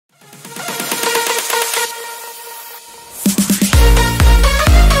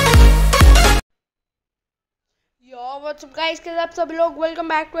WhatsApp guys, कैसे आप सभी लोग। Welcome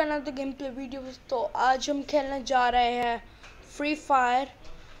back to another game play video. तो आज हम खेलने जा रहे हैं फ्री फायर,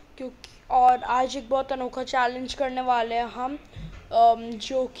 क्योंकि और आज एक बहुत अनोखा चैलेंज करने वाले हैं हम,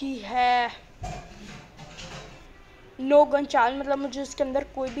 जो कि है नो गन चैलेंज। मतलब मुझे इसके अंदर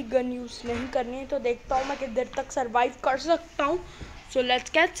कोई भी गन यूज़ नहीं करनी है, तो देखता हूँ मैं कितनी देर तक सर्वाइव कर सकता हूँ। So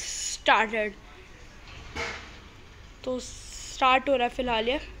let's get started. तो स्टार्ट हो रहा है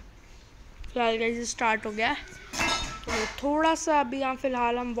फिलहाल गाइस, स्टार्ट हो गया है। तो थोड़ा सा अभी यहाँ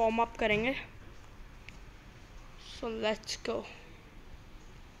फ़िलहाल हम वार्म अप करेंगे। So let's go.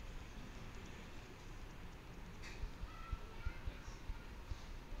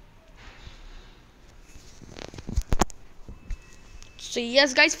 So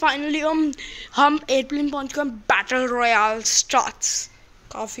yes guys, finally हम एयरप्लेन पहुँच गए। Battle royal starts.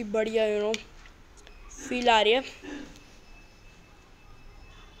 काफ़ी बढ़िया फील आ रही है।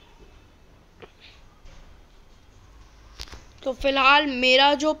 तो फिलहाल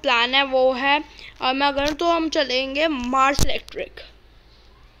मेरा जो प्लान है वो है, मैं अगर तो हम चलेंगे मार्स इलेक्ट्रिक,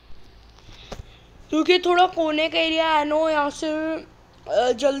 क्योंकि थोड़ा कोने का एरिया है नो, यहाँ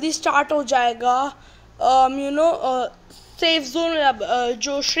से जल्दी स्टार्ट हो जाएगा। सेफ जोन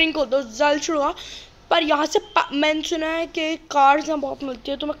जो श्रिंक होता है जल्द शुरू हुआ। पर यहाँ से मैंने सुना है कि कार्स यहाँ बहुत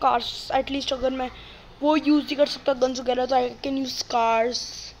मिलती है, तो मैं कार्स एटलीस्ट अगर मैं वो यूज़ ही कर सकता गन्स वगैरह, तो I can use cars.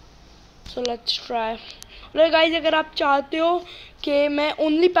 So let's try. Guys, अगर आप चाहते हो कि मैं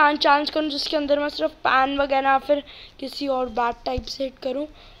ओनली पैन चैलेंज करूँ, जिसके अंदर मैं सिर्फ पैन वगैरह फिर किसी और बैड टाइप से हिट करूँ,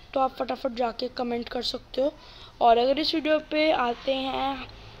 तो आप फटाफट जाके कमेंट कर सकते हो। और अगर इस वीडियो पे आते हैं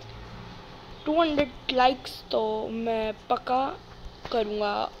 200 लाइक्स, तो मैं पक्का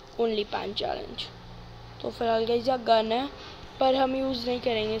करूँगा ओनली पैन चैलेंज। तो फिलहाल गाइस यह गन है, पर हम यूज़ नहीं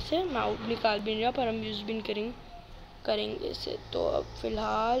करेंगे इसे। मैं आउट निकाल भी नहीं रहा, पर हम यूज़ भी नहीं करेंगे इसे। तो अब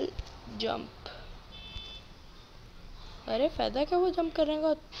फिलहाल जंप। अरे फ़ायदा क्या वो जंप करने का?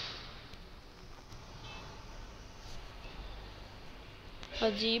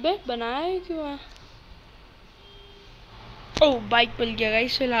 अजीब है, बनाया है क्यों है? ओह, बाइक मिल गया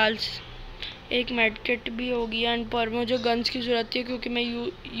गाइस। फिलहाल एक मेडकिट भी होगी, एंड पर मुझे गन्स की ज़रूरत है, क्योंकि मैं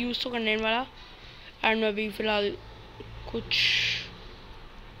यूज़ तो करने वाला। एंड मैं भी फ़िलहाल कुछ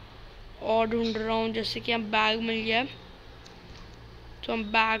और ढूंढ रहा हूँ, जैसे कि यहाँ बैग मिल गया, तो हम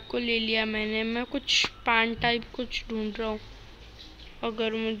बैग को ले लिया मैंने। मैं कुछ पैंट टाइप कुछ ढूंढ रहा हूँ,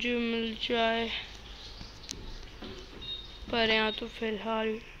 अगर मुझे मिल जाए। पर यहाँ तो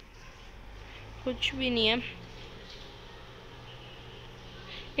फ़िलहाल कुछ भी नहीं है।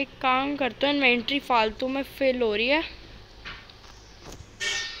 एक काम करते हैं, इन्वेंट्री फालतू में फिल हो रही है,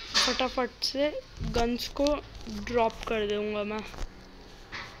 फटाफट से गन्स को ड्रॉप कर दूंगा मैं।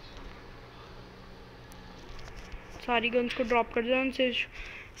 सारी गन्स को ड्रॉप कर दिया।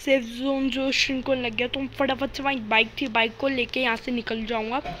 सेफ जोन जो श्रिंक होने लग गया, तो फटाफट से वहाँ बाइक थी, बाइक को लेके यहाँ से निकलता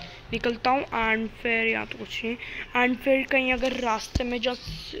हूँ। एंड फिर यहाँ तो कुछ नहीं। एंड फिर कहीं अगर रास्ते में जब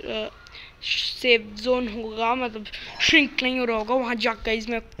सेफ जोन होगा, मतलब श्रिंक नहीं हो रहा होगा, वहाँ जाकर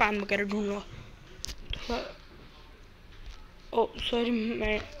इसमें पैन वगैरह ढूंढूंगा। ओ सॉरी,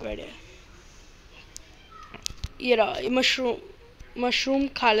 मैं बढ़िया ये रहा मशरूम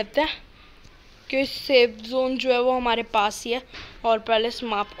खा लेते हैं, क्योंकि सेफ जोन जो है वो हमारे पास ही है। और पहले इस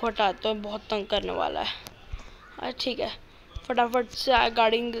मैप को हटाते हैं, बहुत तंग करने वाला है। अरे ठीक है, फटाफट से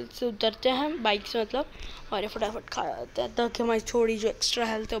गाड़ी से उतरते हैं, बाइक से मतलब, और ये फटाफट खा जाते हैं, ताकि हमारी थोड़ी जो एक्स्ट्रा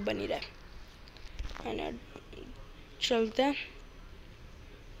हेल्थ है वो बनी रहे। चलते हैं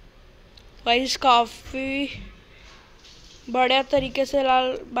गाइस। काफ़ी बढ़िया तरीके से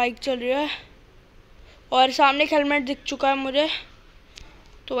लाल बाइक चल रही है, और सामने एक हेलमेट दिख चुका है मुझे,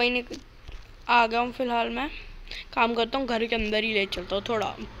 तो वही आ गया हूँ। फिलहाल मैं काम करता हूँ, घर के अंदर ही ले चलता हूँ, थोड़ा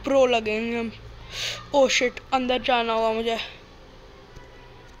प्रो लगेंगे हम। ओह शिट, अंदर जाना होगा मुझे।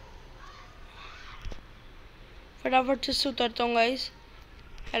 फटाफट से उतरता हूँ गाइस,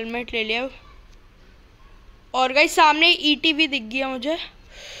 हेलमेट ले लिया। और गाइस सामने ईटीवी दिख गया मुझे,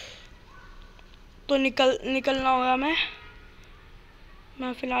 तो निकलना होगा।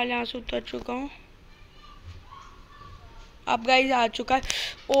 मैं फिलहाल यहाँ से उतर चुका हूँ। अब गाइस आ चुका है।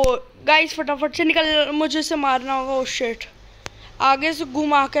 ओ गाइस फटाफट से निकल, मुझे से मारना होगा। ओ शिट, आगे से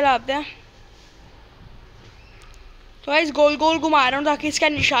घुमा के लाते हैं। तो गाइस गोल गोल घुमा रहा हूँ, ताकि इसका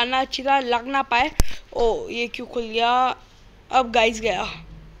निशाना अच्छी तरह लग ना पाए। ओ ये क्यों खुल गया? अब गाइस गया,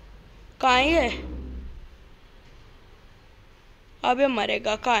 कहाँ है ये? अब ये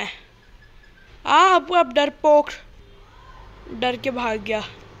मरेगा, कहाँ है? अब डरपोक डर के भाग गया,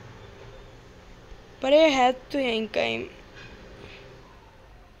 पर ये है तो यहीं कहीं।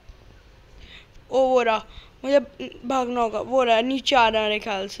 ओ वो रहा, मुझे भागना होगा। वो रहा, नीचे आ रहा है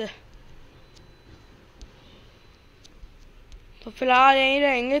ख्याल से। तो फिलहाल यहीं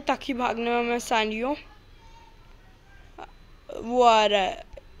रहेंगे ताकि भागने में मैं आसानी हो। वो आ रहा है,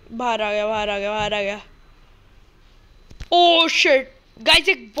 बाहर आ गया, बाहर आ गया, बाहर आ गया। ओह शिट गाइस,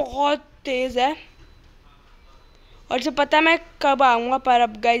 एक बहुत तेज है और इसे पता है मैं कब आऊँगा, पर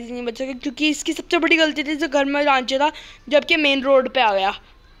अब गाइस नहीं बच सके क्योंकि इसकी सबसे बड़ी गलती थी, इसे घर में जाना चाहिए था जबकि मेन रोड पे आ गया।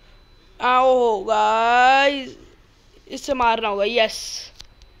 आओ गाइस, इसे मारना होगा। यस,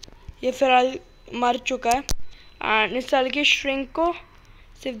 ये फिलहाल मर चुका है। एंड इस साल के श्रिंक को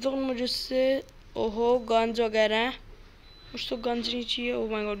सिर्फ जो मुझे से ओहो गन्स वगैरह हैं, मुझे तो गन्स नहीं चाहिए। Oh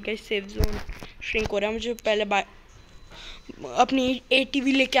my God guys, safe zone shrink हो रहा है। मुझे पहले अपनी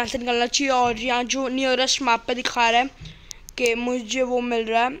एटीवी लेके यहाँ से निकलना चाहिए। और यहाँ जो नियरेस्ट मैप पे दिखा रहा है कि मुझे वो मिल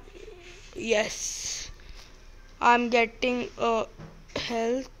रहा है। Yes, I am getting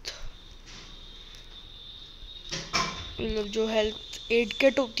health, मतलब जो हेल्थ एड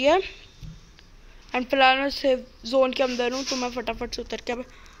किट होती है। एंड फिलहाल मैं सेफ जोन के अंदर हूँ तो मैं फटाफट से उतर के अब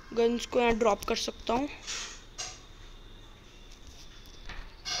गन्स को यहाँ ड्रॉप कर सकता हूँ।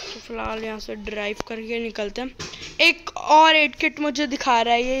 तो फिलहाल यहाँ से ड्राइव करके निकलते हैं। एक और एड किट मुझे दिखा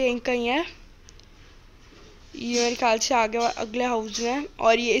रहा है, ये यहीं कहीं है। ये मेरे ख्याल से आगे अगले हाउस में है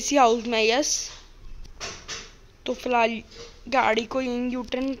और ये इसी हाउस में है। यस, तो फिलहाल गाड़ी को यहीं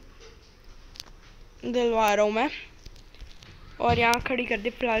यूटर्न दिलवा रहा हूँ मैं और यहाँ खड़ी कर दी।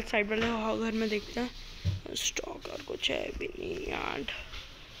 फिलहाल साइड वाले घर में देखते हैं स्टॉक और कुछ है भी नहीं। यार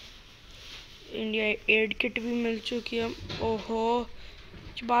इंडिया एड किट भी मिल चुकी है। ओहो,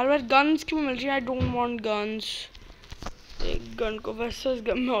 बार बार गन्स क्यों मिल रही है? I don't want guns. एक गन को वैसे इस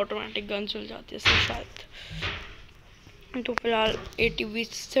गन में ऑटोमेटिक गन्स मिल जाती है शायद। तो फिलहाल एटीवी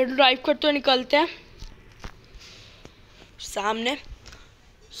से ड्राइव करते हुए निकलते हैं।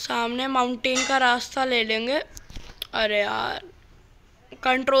 सामने माउंटेन का रास्ता ले लेंगे। अरे यार,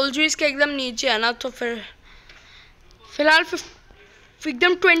 कंट्रोल जो इसके एकदम नीचे है ना, तो फिलहाल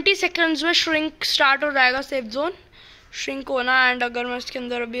एकदम 20 सेकंड्स में श्रिंक स्टार्ट हो जाएगा, सेफ जोन श्रिंक होना। एंड अगर मैं इसके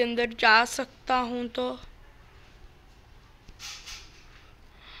अंदर अभी अंदर जा सकता हूँ तो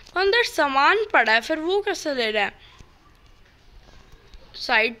अंदर सामान पड़ा है, फिर वो कैसे ले रहा है?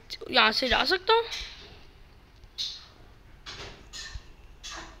 साइड यहाँ से जा सकता हूँ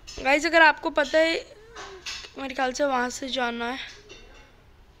गाइस, अगर आपको पता है मेरे ख्याल से वहाँ से जाना है।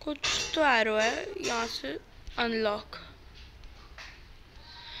 कुछ तो एरो है यहाँ से अनलॉक।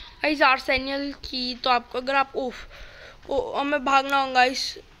 गाइस आर्सेनियल की तो आपको अगर आप हमें भागना होगा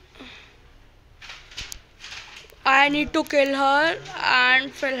guys. I need to kill her.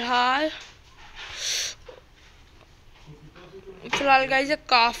 And फिलहाल गाइस ये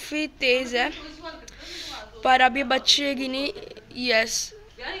काफ़ी तेज़ है पर अभी बचेगी नहीं। यस,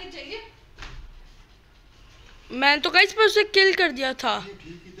 मैं तो गाइस पर उसे किल कर दिया था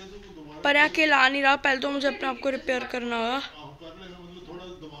पर यहाँ किल आ नहीं रहा। पहले तो मुझे अपने आप को रिपेयर करना होगा।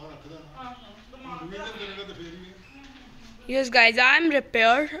 Yes guys, I am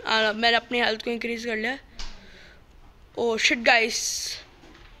repaired. मैंने अपनी हेल्थ को इंक्रीज कर लिया। ओह शिट गाइस,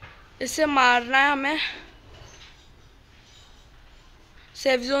 इसे मारना है हमें।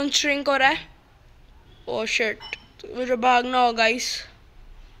 सेफ जोन श्रिंक हो रहा है। ओह शिट, मुझे भागना होगा गाइस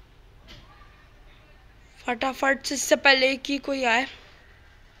फटाफट से, इससे पहले कि कोई आए।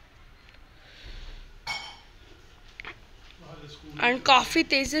 एंड काफ़ी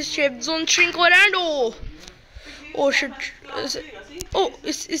तेज से सेफ जोन श्रिंक हो रहा है। एंड ओह शिट,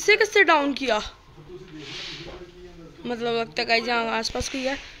 इससे किससे डाउन किया? मतलब लगता है गाइस यहाँ आसपास कोई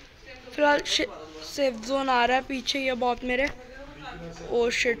है। फिलहाल सेफ जोन आ रहा है पीछे, ये बहुत मेरे। Oh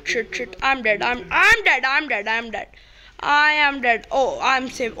shit shit shit, I am dead, I am dead. Oh I am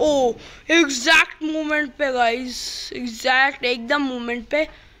safe. Oh exact moment पे गाइस, एग्जैक्ट एकदम मोमेंट पे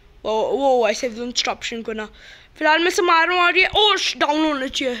वो ऐसे जोन स्टॉप श्रिंक होना। फिलहाल मैं से मार रहा हूँ और ये डाउन होना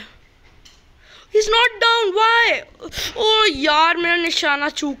चाहिए। He's not down, why? ओह यार, मेरा निशाना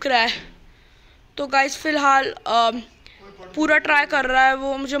चूक रहा है। तो गाइस फिलहाल पूरा ट्राई कर रहा है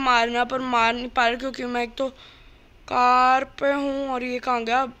वो मुझे मारना, पर मार नहीं पा रहा क्योंकि मैं एक तो कार पे हूँ और ये कहाँ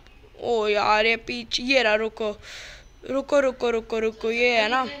गया? ओ यार, ये पीछे ये रहा। रुको रुको रुको रुको रुको, ये है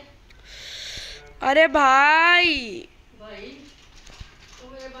ना। अरे भाई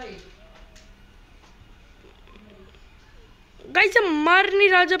गाइस मर नहीं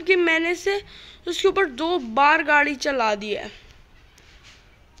रहा जबकि मैंने से उसके ऊपर 2 बार गाड़ी चला दी है।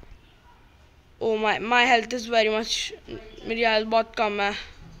 ओ my health is very much, मेरी हेल्थ बहुत कम है।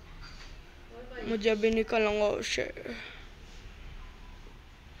 मुझे अभी निकलूंगा।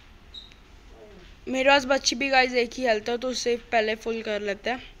 मेरे पास बच्ची भी गाइस एक ही हेल्थ है तो उसे पहले फुल कर लेते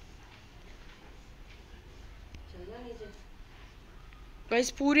हैं।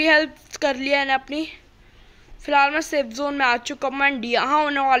 गाइस पूरी हेल्थ कर लिया है ना अपनी। फिलहाल मैं सेफ जोन में आ चुका हूँ एंड यहाँ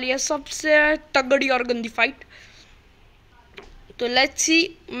होने वाली है सबसे तगड़ी और गंदी फाइट। तो लेट्स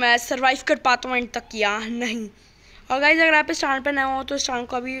सी मैं सरवाइव कर पाता हूँ एंड तक या नहीं। और गाइस अगर आप इस चैनल पर नए हो तो इस चैनल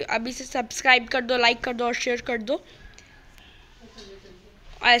को अभी से सब्सक्राइब कर दो, लाइक कर दो और शेयर कर दो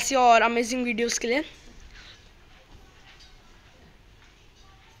ऐसी और अमेजिंग वीडियोस के लिए।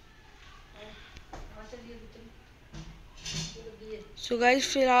 सो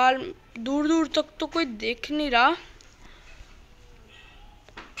गाइस फिलहाल दूर दूर तक तो कोई देख नहीं रहा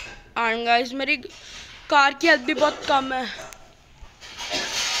एंड गाइस मेरी कार की हेल्थ भी बहुत कम है।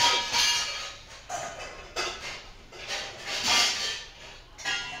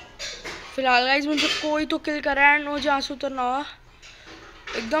 फिलहाल गाइस मुझे कोई तो किल कर रहा है एंड मुझे यहाँ से उतरना हुआ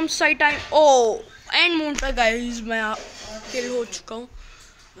एकदम सही टाइम। ओ एंड मून पे गाइस मैं किल हो चुका हूँ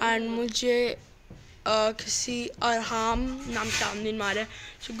एंड मुझे किसी अरहाम नाम के आमदीन मारा है।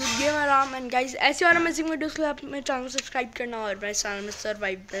 So good game अरहाम and guys ऐसे और अमेजिंग वीडियोस के लिए आप मेरे चैनल को सब्सक्राइब करना और मेरे चैनल में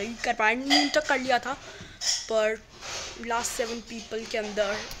सर्वाइव नहीं कर पाए, मून तक कर लिया था पर लास्ट 7 पीपल के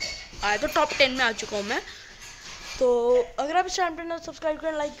अंदर आया तो टॉप 10 में आ चुका हूँ मैं। तो अगर आप इस चैनल पर ना सब्सक्राइब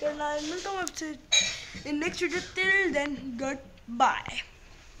करना, लाइक करना, मिलता हूँ आपसे in next video. Till then good bye.